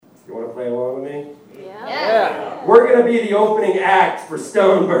You want to play along with me? Yeah. We're going to be the opening act for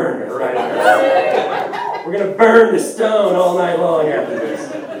Stone Burner right now. We're going to burn the stone all night long after this.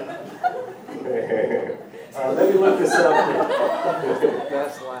 Let me look this up.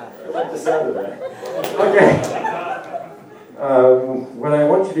 Best laugh. I like the sound of that. Okay. What I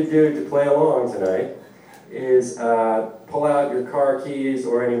want you to do to play along tonight is pull out your car keys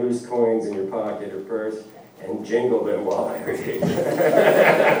or any loose coins in your pocket or purse and jingle them while I read.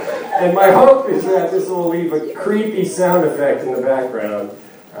 And my hope is that this will leave a creepy sound effect in the background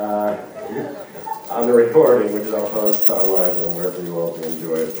on the recording, which I'll post online or wherever you all can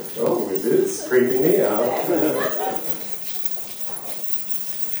enjoy it. Oh, it is creeping me out.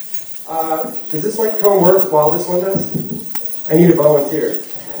 Does this microphone work while this one does? I need a volunteer.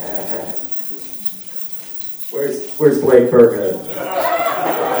 Where's Blake Burkhead?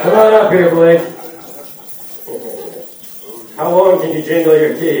 Come on up here, Blake. How long can you jingle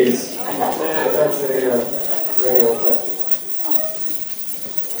your keys? That's a perennial question.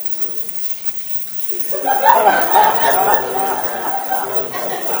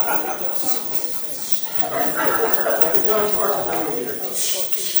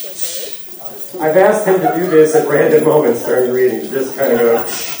 I've asked him to do this at random moments during the reading, just kind of go,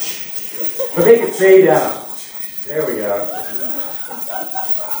 but make it fade out. There we go.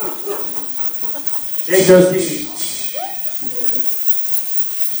 Shake those keys.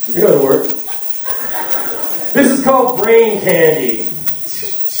 You know the word. This is called brain candy.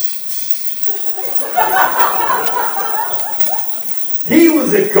 He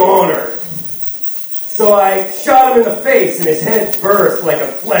was a goner. So I shot him in the face and his head burst like a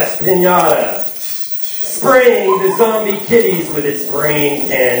flesh pinata, spraying the zombie kitties with its brain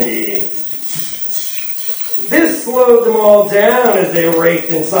candy. This slowed them all down as they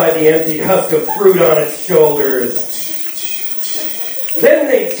raked inside the empty husk of fruit on its shoulders. Then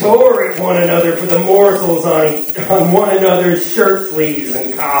they tore at one another for the morsels on one another's shirt sleeves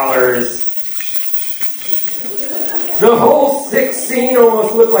and collars. The whole sick scene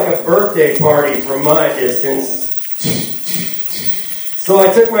almost looked like a birthday party from my distance. So I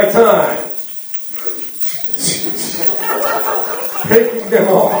took my time, picking them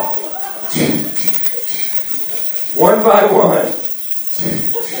off, one by one,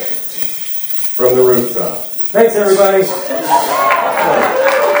 from the rooftop. Thanks, everybody.